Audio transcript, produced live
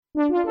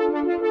Hello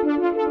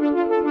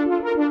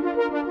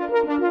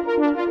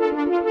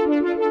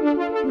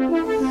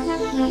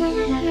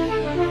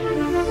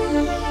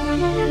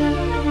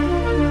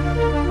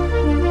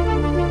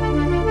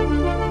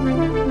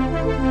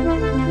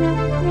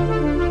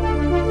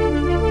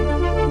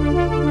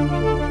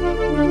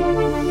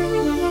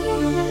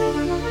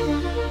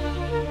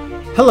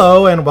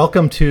and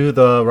welcome to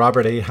the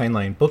Robert A.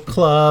 Heinlein Book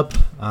Club.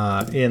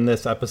 In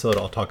this episode,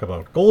 I'll talk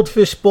about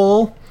Goldfish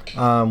Bowl,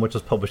 which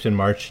was published in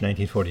March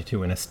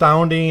 1942 in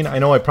Astounding. I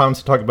know I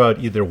promised to talk about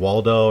either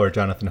Waldo or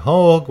Jonathan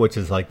Hoag, which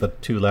is like the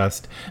two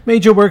last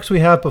major works we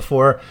have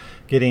before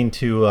getting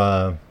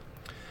to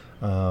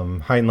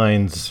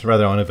Heinlein's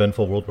rather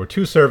uneventful World War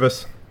II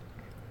service.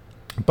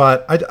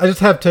 But I just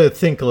have to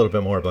think a little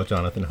bit more about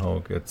Jonathan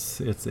Hoag. It's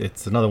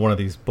another one of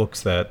these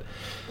books that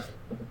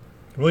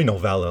really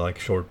novella, like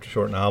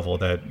short novel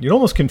that you'd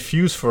almost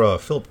confuse for a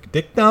Philip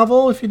Dick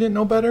novel if you didn't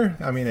know better.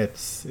 I mean, it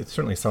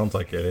certainly sounds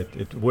like it.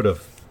 It would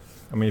have.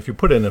 I mean, if you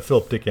put it in a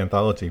Philip Dick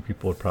anthology,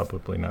 people would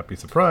probably not be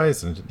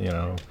surprised,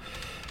 and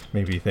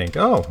maybe think,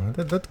 oh,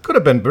 that could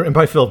have been written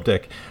by Philip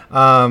Dick.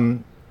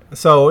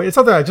 So it's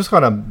something I just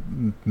want to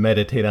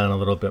meditate on a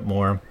little bit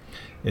more.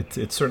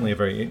 It's certainly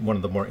one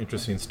of the more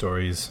interesting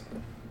stories.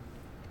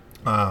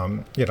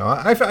 I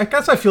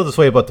guess I feel this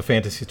way about the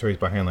fantasy stories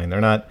by Heinlein.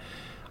 They're not.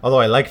 Although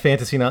I like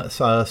fantasy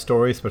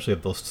stories, especially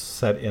if those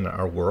set in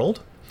our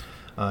world,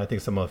 I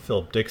think some of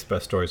Philip Dick's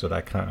best stories are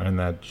in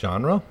that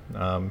genre.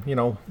 We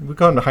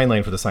go into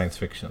Heinlein for the science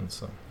fiction.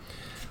 So,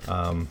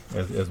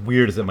 as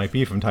weird as it might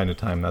be from time to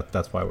time,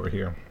 that's why we're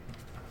here.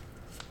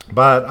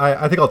 But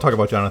I think I'll talk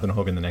about Jonathan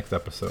Hoag in the next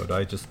episode.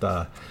 I just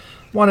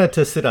wanted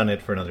to sit on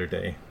it for another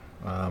day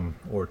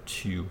or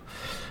two.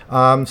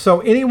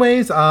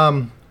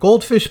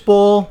 Goldfish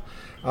Bowl.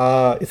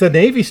 It's a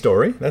Navy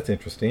story. That's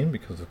interesting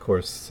because, of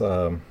course,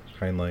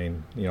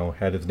 Heinlein,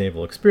 had his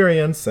naval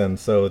experience, and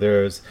so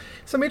there's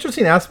some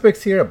interesting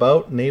aspects here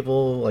about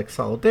naval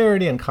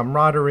solidarity and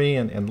camaraderie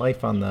and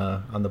life on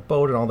the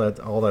boat and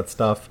all that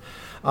stuff.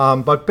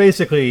 But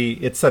basically,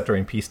 it's set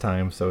during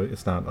peacetime, so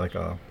it's not like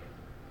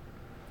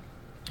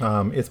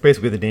it's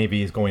basically the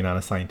Navy is going on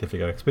a scientific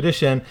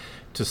expedition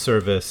to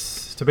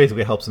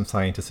basically help some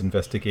scientists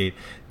investigate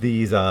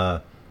these.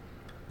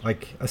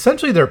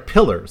 Essentially they're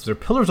pillars. They're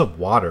pillars of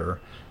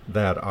water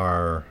that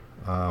are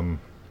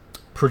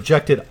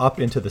projected up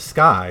into the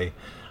sky.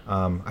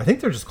 I think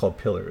they're just called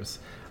pillars.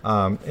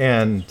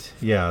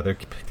 They're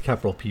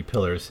capital P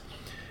pillars.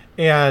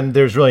 And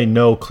there's really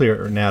no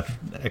clear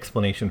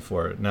explanation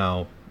for it.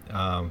 Now,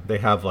 they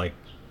have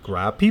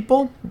grab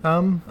people,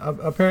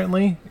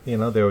 apparently.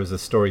 There was a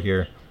story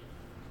here.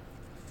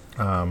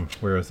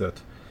 Where is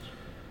it?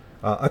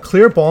 A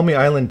clear, balmy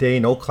island day,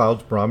 no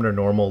clouds, barometer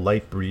normal,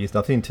 light breeze,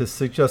 nothing to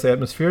suggest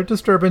atmospheric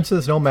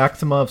disturbances, no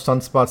maxima of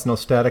sunspots, no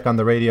static on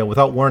the radio.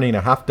 Without warning, a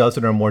half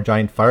dozen or more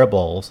giant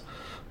fireballs,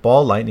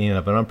 ball lightning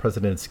of an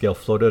unprecedented scale,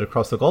 floated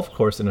across the golf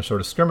course in a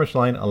sort of skirmish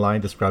line, a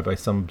line described by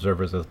some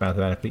observers as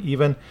mathematically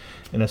even,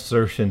 an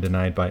assertion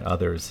denied by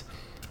others.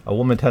 A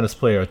woman tennis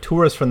player, a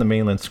tourist from the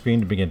mainland,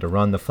 screamed and began to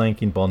run. The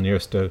flanking ball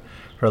nearest to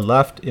her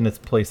left in its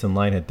place in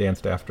line had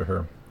danced after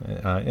her.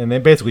 And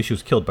then basically she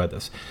was killed by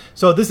this.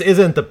 So this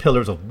isn't the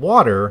pillars of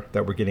water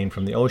that we're getting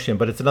from the ocean,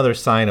 but it's another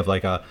sign of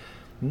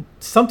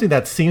something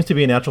that seems to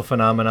be a natural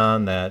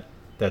phenomenon that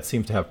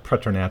seems to have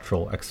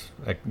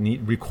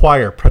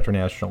require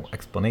preternatural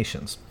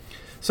explanations.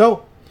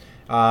 So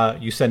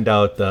you send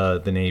out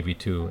the Navy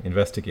to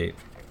investigate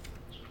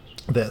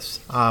this.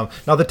 Now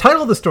the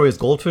title of the story is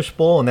Goldfish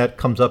Bowl, and that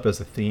comes up as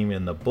a theme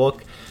in the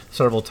book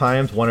several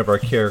times. One of our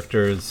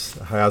characters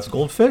has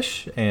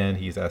goldfish, and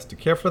he's asked to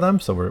care for them,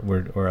 so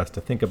we're asked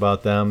to think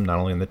about them, not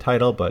only in the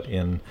title, but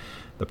in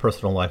the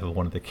personal life of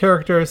one of the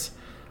characters.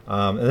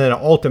 And then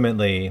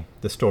ultimately,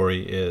 the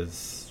story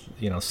is,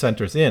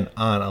 centers in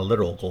on a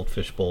literal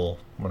goldfish bowl.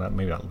 Well,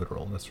 maybe not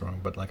literal, that's wrong,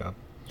 but a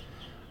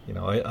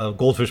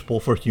goldfish bowl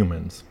for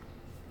humans,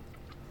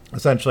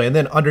 essentially. And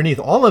then underneath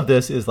all of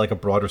this is a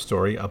broader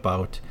story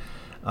about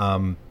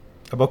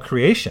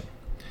creation.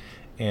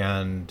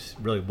 And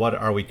really, what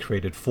are we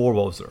created for?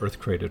 What was the Earth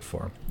created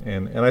for?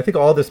 And I think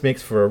all this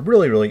makes for a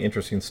really, really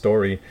interesting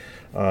story.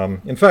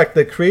 In fact,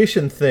 the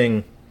creation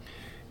thing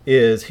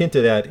is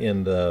hinted at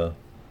in the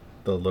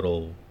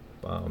little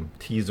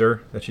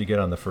teaser that you get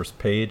on the first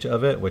page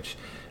of it, which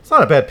it's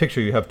not a bad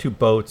picture. You have two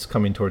boats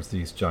coming towards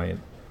these giant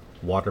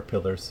water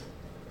pillars.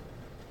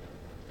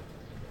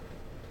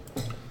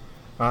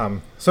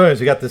 So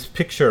anyways, you got this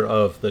picture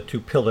of the two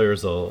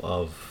pillars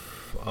of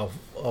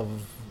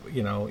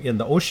in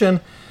the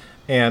ocean,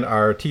 and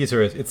our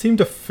teaser is, it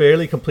seemed a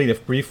fairly complete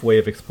if brief way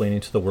of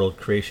explaining to the world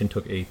creation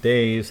took 8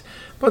 days,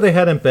 but they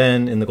hadn't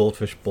been in the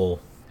Goldfish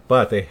Bowl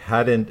been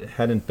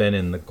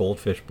in the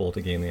Goldfish Bowl to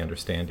gain the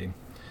understanding.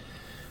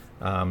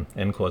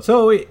 End quote.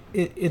 So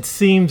it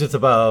seems it's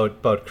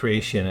about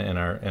creation and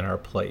our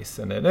place,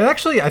 and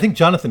actually I think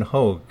Jonathan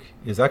Hoag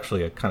is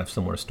actually a kind of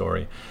similar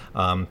story,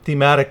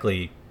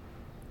 thematically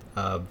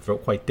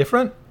quite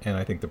different, and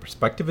I think the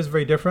perspective is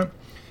very different.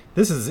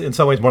 This is in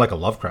some ways more like a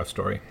Lovecraft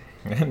story,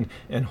 and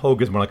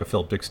Hoag is more like a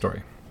Philip Dick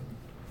story.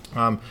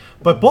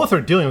 But both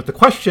are dealing with the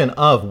question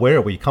of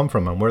where we come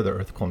from and where the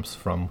Earth comes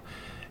from,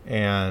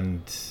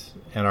 and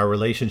our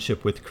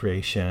relationship with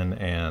creation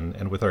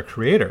and with our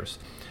creators.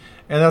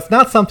 And that's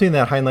not something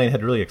that Heinlein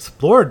had really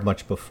explored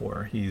much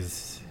before.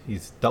 He's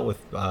dealt with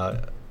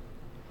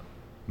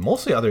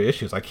mostly other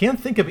issues. I can't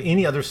think of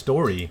any other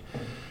story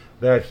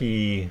that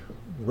he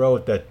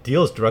wrote that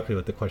deals directly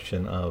with the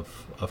question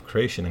of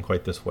creation in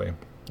quite this way,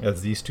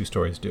 as these two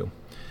stories do.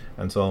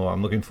 And so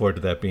I'm looking forward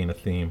to that being a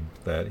theme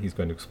that he's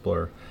going to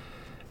explore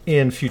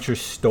in future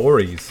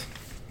stories.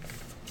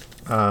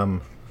 I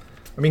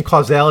mean,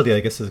 causality, I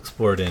guess, is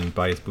explored in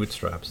By His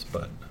Bootstraps,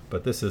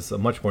 but this is a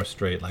much more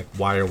straight, like,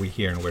 why are we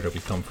here and where do we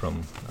come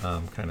from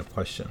kind of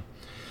question.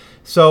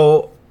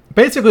 So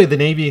basically, the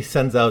Navy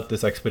sends out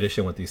this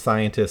expedition with these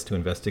scientists to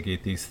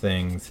investigate these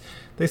things.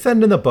 They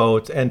send in the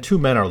boat, and 2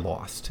 men are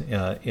lost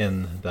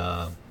in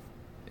the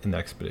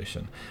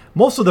expedition.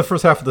 Most of the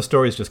first half of the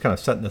story is just kind of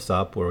setting this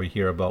up, where we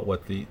hear about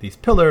what these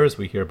pillars,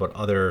 we hear about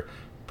other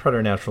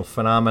preternatural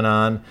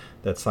phenomenon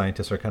that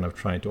scientists are kind of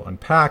trying to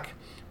unpack.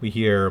 We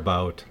hear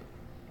about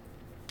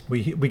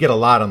we get a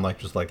lot on like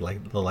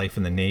the life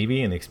in the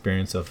Navy and the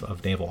experience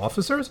of naval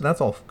officers, and that's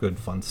all good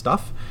fun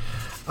stuff.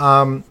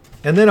 And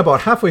then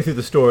about halfway through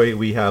the story,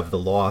 we have the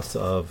loss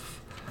of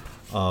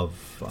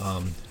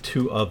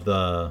 2 of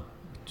the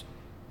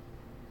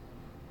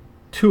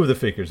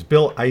figures.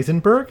 Bill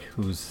Eisenberg,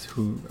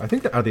 who I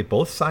think, are they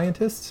both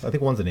scientists? I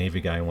think one's a Navy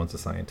guy and one's a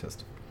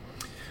scientist.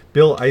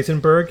 Bill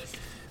Eisenberg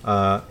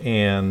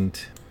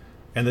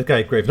and the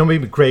guy Graves. No,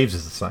 maybe Graves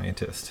is a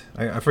scientist.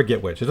 I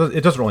forget which.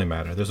 It doesn't really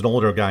matter. There's an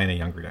older guy and a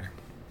younger guy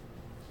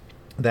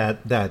that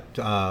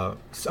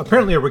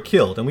apparently were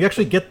killed, and we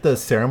actually get the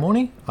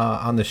ceremony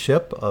on the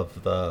ship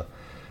of the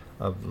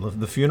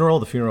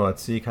funeral at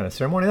sea kind of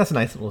ceremony. That's a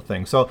nice little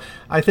thing. So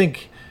I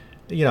think,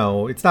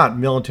 it's not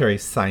military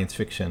science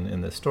fiction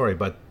in this story,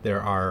 but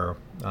there are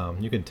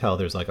you can tell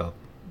there's like a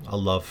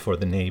love for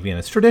the Navy and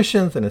its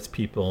traditions and its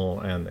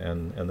people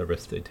and the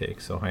risks they take.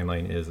 So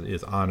Heinlein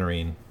is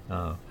honoring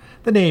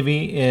the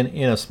Navy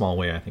in a small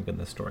way, I think, in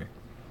this story.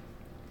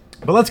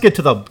 But let's get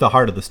to the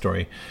heart of the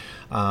story,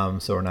 so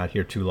we're not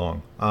here too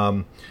long.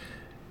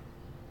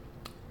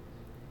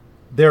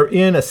 They're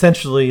in the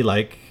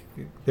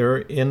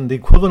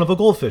equivalent of a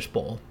Goldfish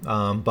Bowl,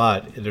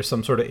 but there's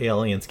some sort of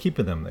aliens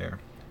keeping them there,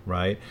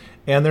 right?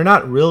 And they're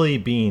not really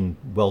being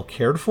well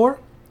cared for.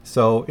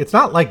 So it's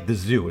not like the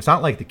zoo. It's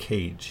not like the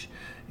cage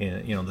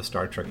in the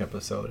Star Trek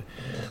episode,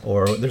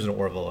 or there's an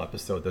Orville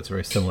episode that's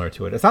very similar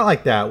to it. It's not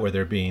like that, where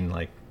they're being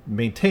like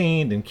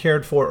maintained and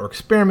cared for or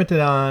experimented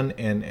on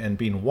and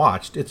being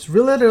watched. It's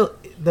really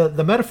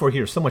the metaphor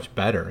here is so much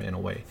better in a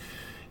way.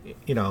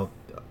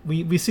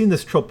 We've seen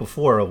this trope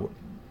before,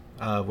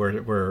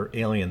 where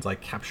aliens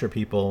like capture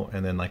people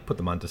and then like put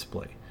them on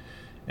display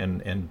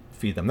and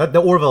feed them.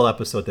 The Orville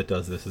episode that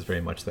does this is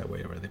very much that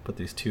way, where they put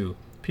these 2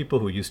 people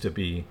who used to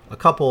be a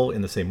couple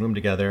in the same room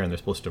together, and they're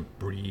supposed to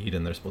breed,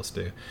 and they're supposed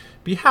to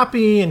be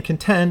happy and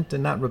content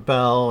and not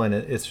rebel, and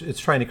it's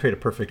trying to create a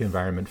perfect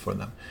environment for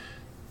them.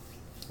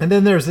 And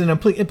then there's an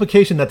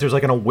implication that there's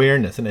like an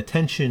awareness, an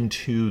attention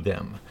to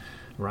them,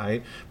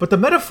 right? But the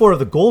metaphor of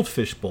the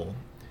Goldfish Bowl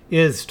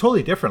is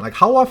totally different. Like,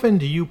 how often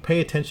do you pay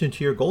attention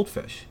to your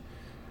goldfish?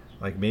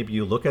 Like, maybe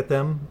you look at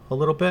them a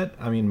little bit.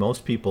 I mean,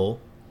 most people,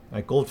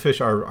 like,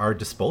 goldfish are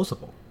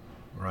disposable,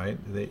 right?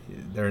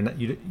 They're not,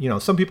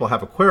 some people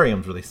have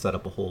aquariums where they set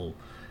up a whole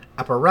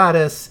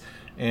apparatus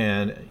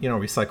and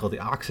recycle the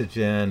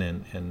oxygen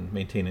and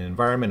maintain an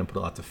environment and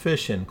put lots of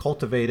fish and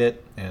cultivate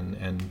it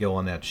and go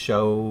on that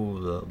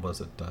show.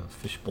 Was it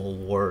Fish Bowl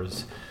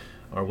Wars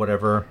or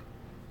whatever?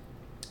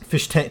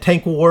 Fish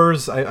Tank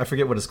Wars. I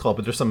forget what it's called,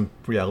 but there's some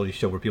reality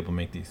show where people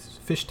make these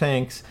fish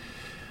tanks.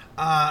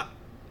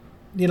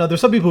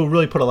 There's some people who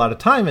really put a lot of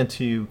time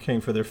into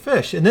caring for their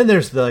fish, and then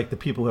there's the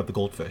people who have the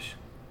goldfish.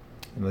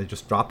 And they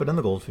just drop it in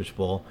the Goldfish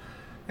Bowl,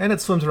 and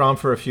it swims around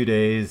for a few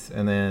days,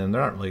 and then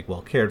they're not really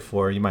well cared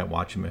for. You might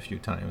watch them a few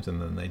times,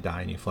 and then they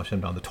die, and you flush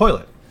them down the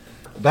toilet.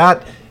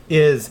 That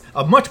is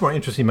a much more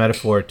interesting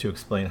metaphor to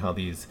explain how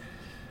these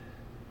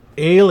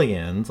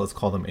aliens, let's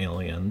call them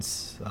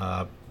aliens,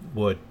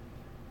 would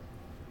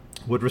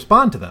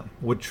respond to them,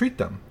 would treat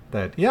them.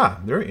 That, yeah,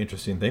 they're an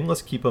interesting thing.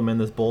 Let's keep them in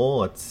this bowl.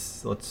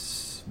 Let's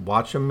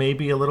watch them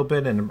maybe a little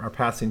bit in our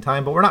passing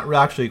time, but we're not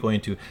actually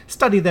going to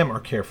study them or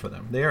care for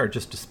them. They are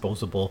just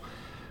disposable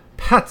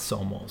pets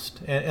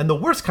almost, and the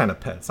worst kind of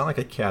pets. Not like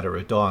a cat or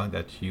a dog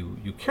that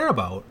you care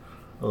about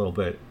a little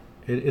bit.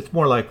 It's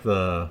more like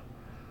the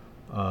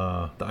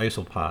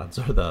isopods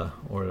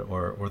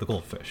or the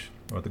goldfish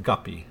or the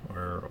guppy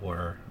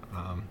or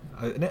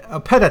a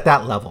pet at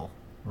that level,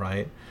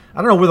 right? I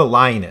don't know where the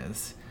line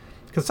is,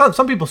 because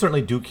some people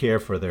certainly do care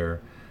for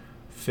their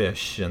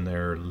fish and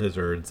their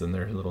lizards and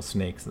their little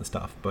snakes and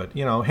stuff, but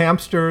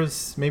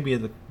hamsters, maybe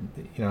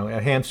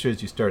at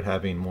hamsters you start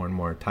having more and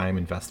more time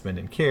investment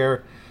and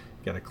care.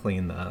 You got to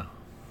clean the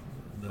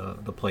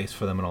place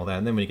for them and all that.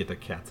 And then when you get to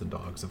cats and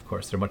dogs, of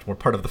course, they're much more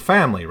part of the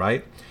family,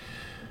 right?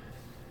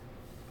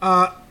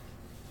 The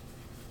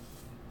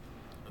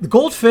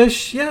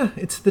goldfish, yeah,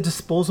 it's the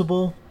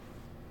disposable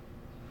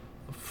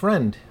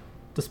friend,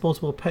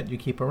 disposable pet you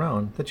keep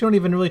around that you don't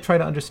even really try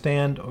to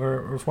understand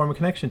or form a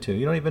connection to.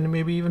 You don't even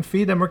maybe even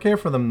feed them or care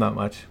for them that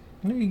much.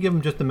 You give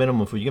them just the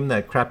minimum food. You give them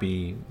that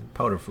crappy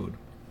powder food,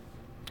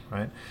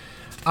 right?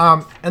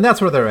 And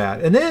that's where they're at.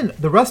 And then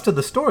the rest of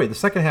the story, the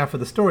second half of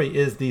the story,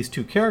 is these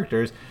two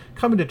characters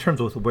coming to terms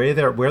with where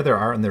they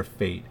are in their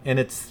fate. And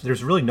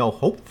there's really no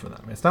hope for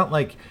them. It's not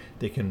like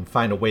they can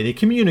find a way. They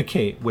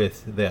communicate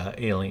with the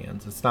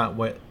aliens. It's not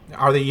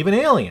are they even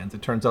aliens?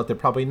 It turns out they're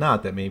probably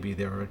not. That maybe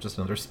they're just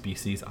another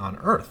species on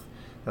Earth.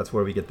 That's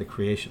where we get the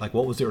creation. Like,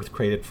 what was the Earth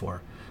created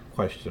for?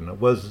 Question.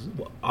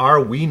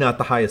 Are we not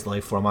the highest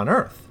life form on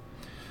Earth?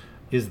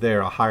 Is there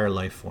a higher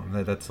life form?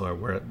 That's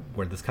where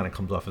this kind of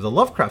comes off as a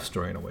Lovecraft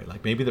story in a way.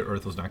 Like, maybe the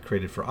Earth was not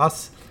created for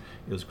us.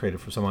 It was created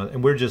for someone.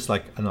 And we're just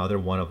like another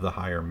one of the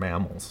higher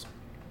mammals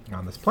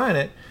on this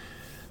planet,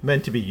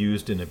 meant to be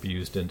used and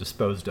abused and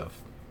disposed of.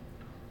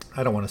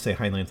 I don't want to say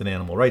Heinlein's an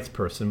animal rights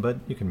person, but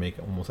you can make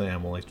almost an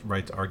animal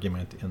rights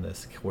argument in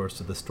this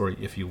course of the story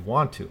if you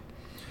want to.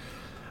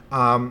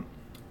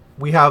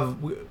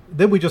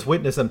 Then we just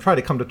witness them try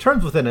to come to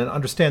terms with it and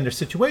understand their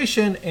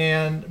situation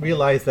and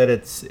realize that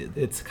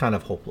it's kind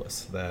of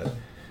hopeless. That,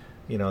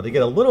 they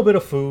get a little bit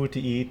of food to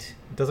eat.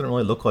 It doesn't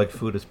really look like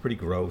food. It's pretty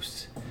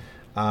gross.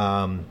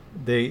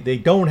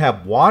 They don't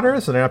have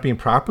water, so they're not being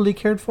properly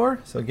cared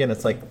for. So again,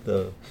 it's like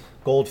the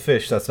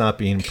goldfish that's not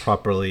being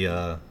properly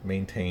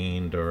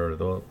maintained, or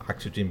the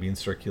oxygen being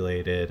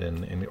circulated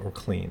or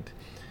cleaned.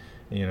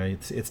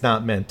 It's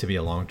not meant to be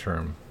a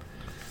long-term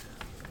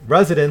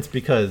residence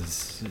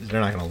because they're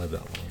not going to live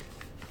that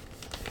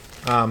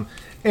long.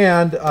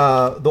 And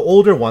the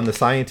older one, the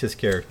scientist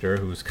character,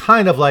 who's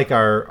kind of like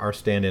our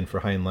stand-in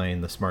for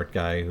Heinlein, the smart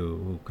guy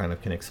who kind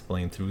of can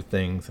explain through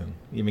things, and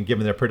even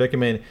given their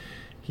predicament,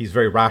 he's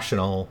very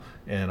rational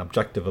and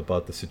objective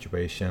about the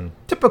situation.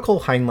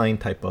 Typical Heinlein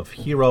type of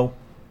hero,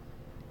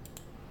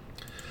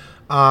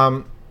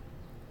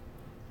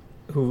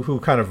 who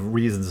kind of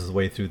reasons his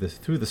way through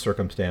the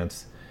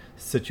circumstance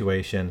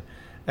situation.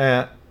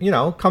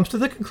 Comes to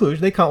the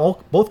conclusion. They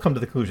both come to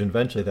the conclusion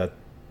eventually that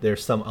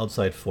there's some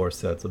outside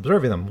force that's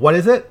observing them. What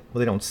is it? Well,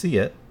 they don't see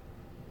it.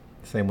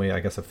 Same way,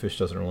 I guess, a fish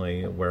doesn't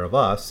really aware of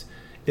us.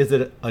 Is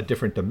it a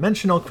different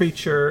dimensional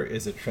creature?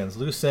 Is it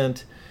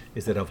translucent?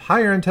 Is it of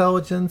higher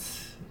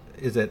intelligence?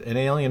 Is it an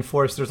alien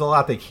force? There's a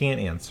lot they can't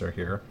answer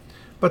here,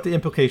 but the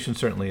implication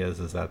certainly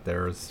is that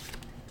there's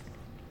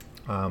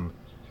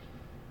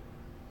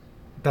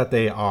that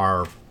they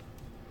are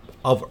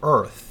of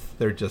Earth.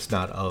 They're just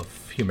not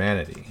of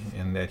humanity,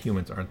 and that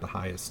humans aren't the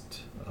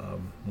highest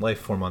life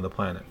form on the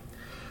planet.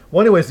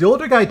 Well, anyways, the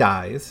older guy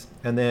dies,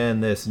 and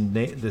then this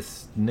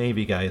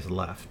Navy guy is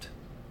left.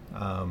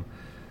 And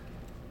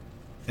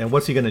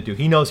what's he going to do?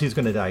 He knows he's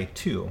going to die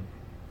too.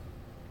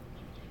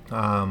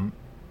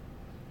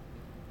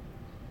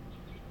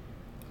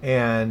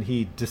 And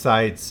he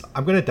decides,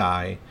 I'm going to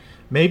die.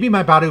 Maybe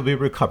my body will be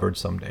recovered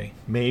someday.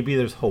 Maybe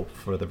there's hope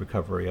for the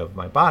recovery of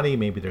my body.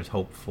 Maybe there's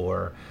hope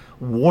for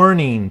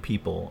warning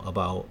people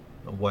about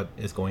what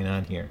is going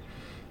on here.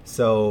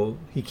 So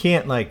he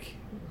can't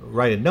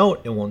write a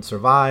note. It won't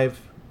survive.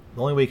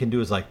 The only way he can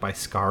do is by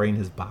scarring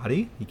his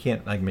body. He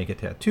can't make a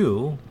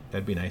tattoo.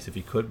 That'd be nice if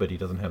he could, but he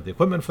doesn't have the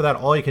equipment for that.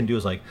 All he can do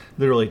is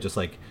literally just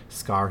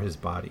scar his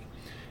body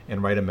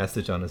and write a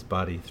message on his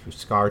body through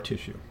scar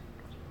tissue.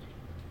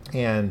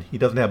 And he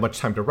doesn't have much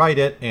time to write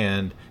it,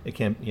 and it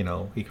can't,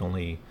 he can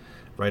only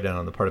write it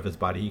on the part of his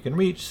body he can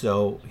reach,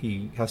 so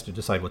he has to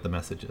decide what the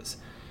message is.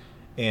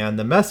 And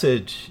the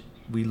message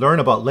we learn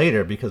about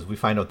later, because we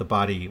find out the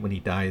body, when he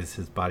dies,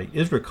 his body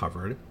is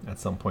recovered at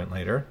some point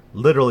later.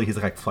 Literally, he's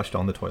flushed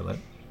down the toilet.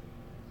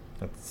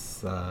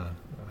 That's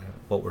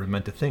what we're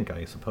meant to think,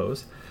 I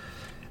suppose.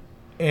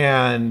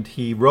 And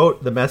he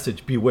wrote the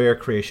message, beware,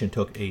 creation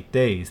took 8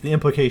 days. The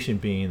implication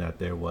being that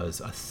there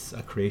was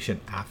a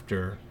creation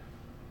after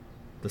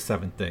the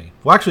seventh day.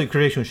 Well, actually,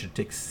 creation should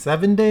take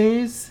 7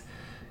 days,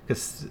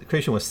 because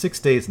creation was 6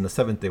 days and the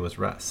seventh day was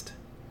rest.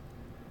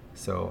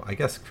 So I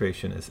guess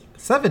creation is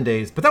 7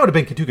 days, but that would have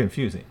been too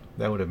confusing.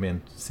 That would have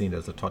been seen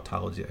as a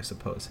tautology, I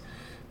suppose.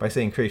 By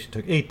saying creation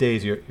took 8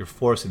 days, you're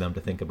forcing them to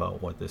think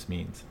about what this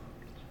means.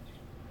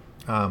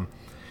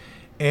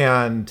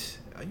 And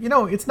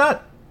it's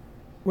not.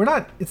 We're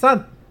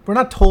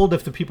not told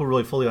if the people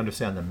really fully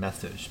understand the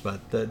message,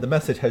 but the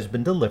message has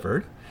been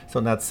delivered. So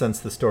in that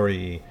sense, the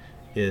story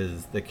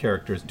is the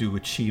characters do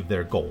achieve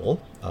their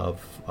goal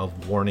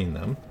of warning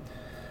them.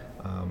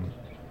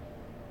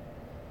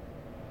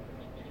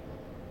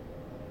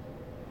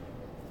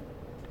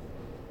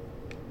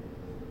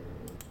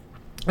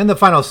 And the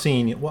final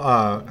scene,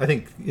 I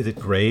think, is it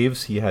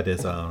Graves? He had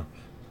his,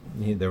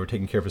 they were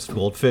taking care of his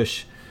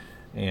goldfish,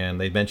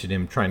 and they mentioned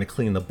him trying to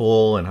clean the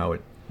bowl and how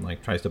it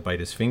tries to bite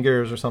his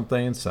fingers or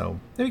something. So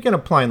they begin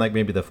implying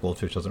maybe the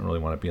goldfish doesn't really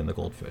want to be in the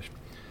goldfish.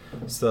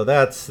 So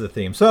that's the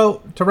theme.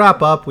 So to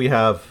wrap up, we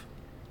have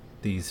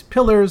these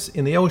pillars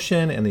in the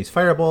ocean and these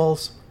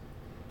fireballs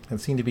that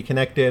seem to be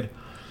connected.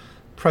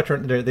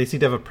 They seem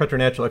to have a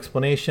preternatural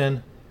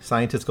explanation.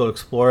 Scientists go to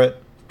explore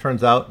it.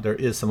 Turns out there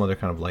is some other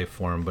kind of life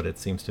form, but it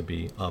seems to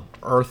be of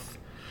Earth.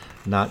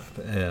 not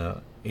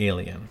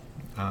alien.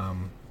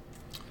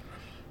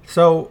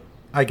 So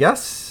I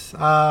guess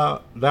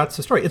that's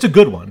the story. It's a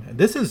good one.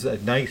 This is a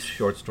nice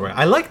short story.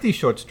 I like these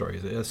short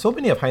stories. So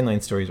many of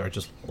Heinlein's stories are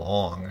just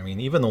long. I mean,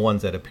 even the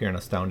ones that appear in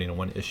Astounding in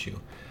one issue.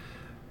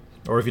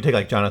 Or if you take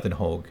like Jonathan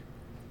Hogue,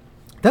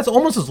 that's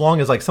almost as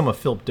long as like some of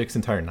Philip Dick's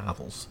entire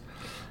novels.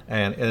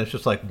 And it's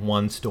just like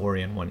one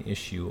story and one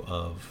issue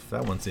of,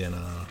 that one's in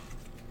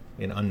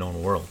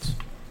Unknown Worlds.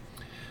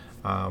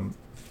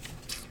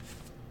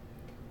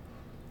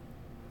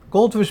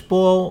 Goldfish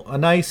Bowl, a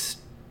nice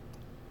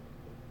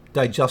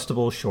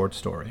digestible short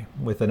story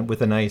with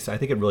a nice, I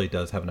think it really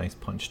does have a nice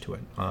punch to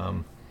it.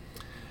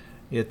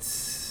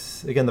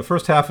 It's, again, the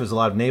first half is a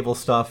lot of naval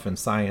stuff and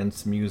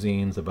science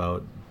musings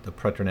about the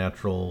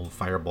preternatural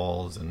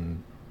fireballs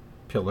and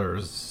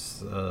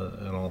pillars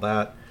and all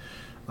that.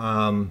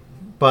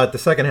 But the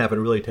second half, it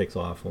really takes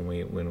off when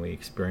we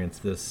experience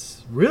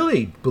this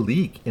really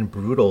bleak and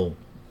brutal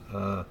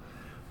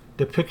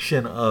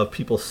depiction of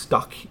people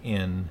stuck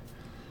in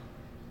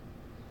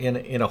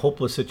a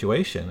hopeless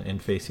situation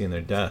and facing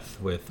their death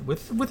with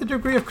a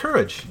degree of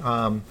courage.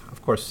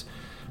 Of course,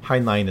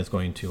 Heinlein is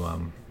going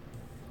to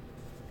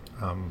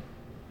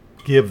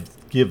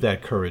give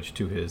that courage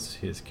to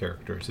his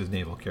characters, his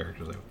naval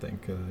characters, I would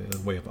think, a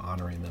way of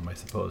honoring them, I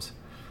suppose.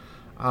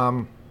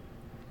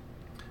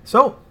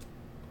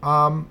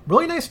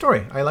 Really nice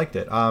story. I liked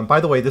it. By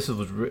the way, this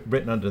was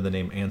written under the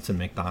name Anson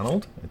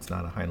MacDonald. It's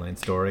not a Heinlein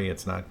story.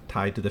 It's not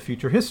tied to the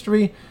future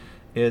history.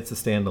 It's a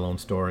standalone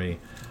story,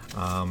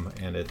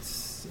 and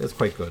it's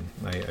quite good.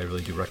 I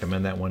really do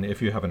recommend that one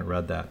if you haven't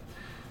read that.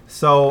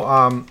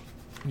 So,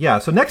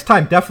 so next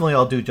time, definitely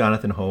I'll do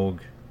Jonathan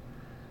Hogue,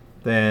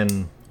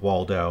 then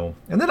Waldo,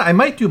 and then I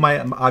might do my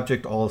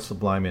Object All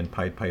Sublime and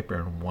Pied Piper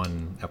in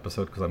one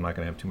episode, because I'm not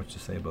going to have too much to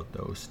say about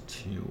those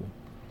two,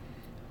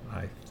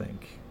 I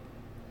think.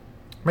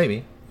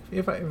 Maybe.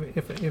 If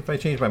I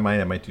change my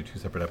mind, I might do two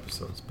separate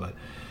episodes, but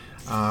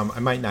I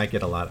might not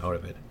get a lot out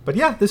of it. But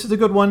yeah, this is a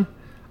good one.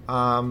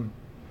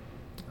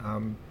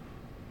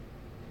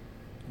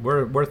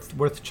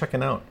 Worth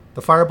checking out.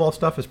 The fireball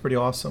stuff is pretty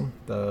awesome.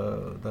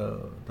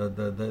 The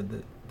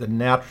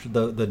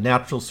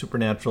natural,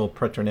 supernatural,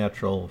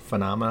 preternatural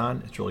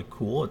phenomenon. It's really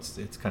cool.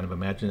 It's kind of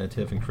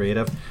imaginative and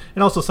creative,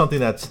 and also something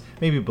that's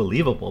maybe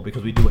believable,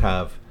 because we do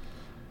have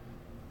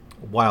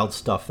wild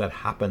stuff that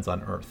happens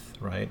on Earth,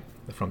 right,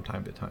 from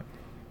time to time.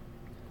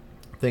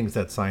 Things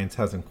that science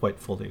hasn't quite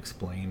fully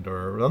explained,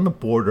 or on the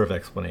border of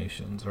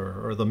explanations,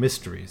 or the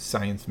mysteries,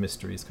 science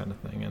mysteries kind of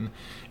thing, and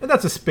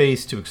that's a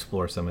space to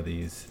explore some of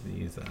these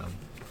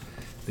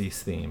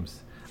themes.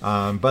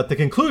 But the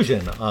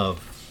conclusion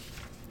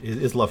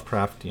is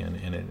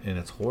Lovecraftian in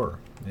its horror.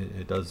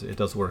 It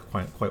does work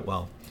quite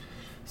well.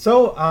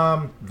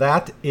 So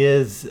that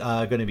is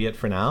going to be it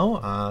for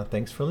now.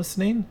 Thanks for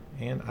listening,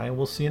 and I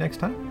will see you next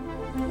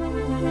time.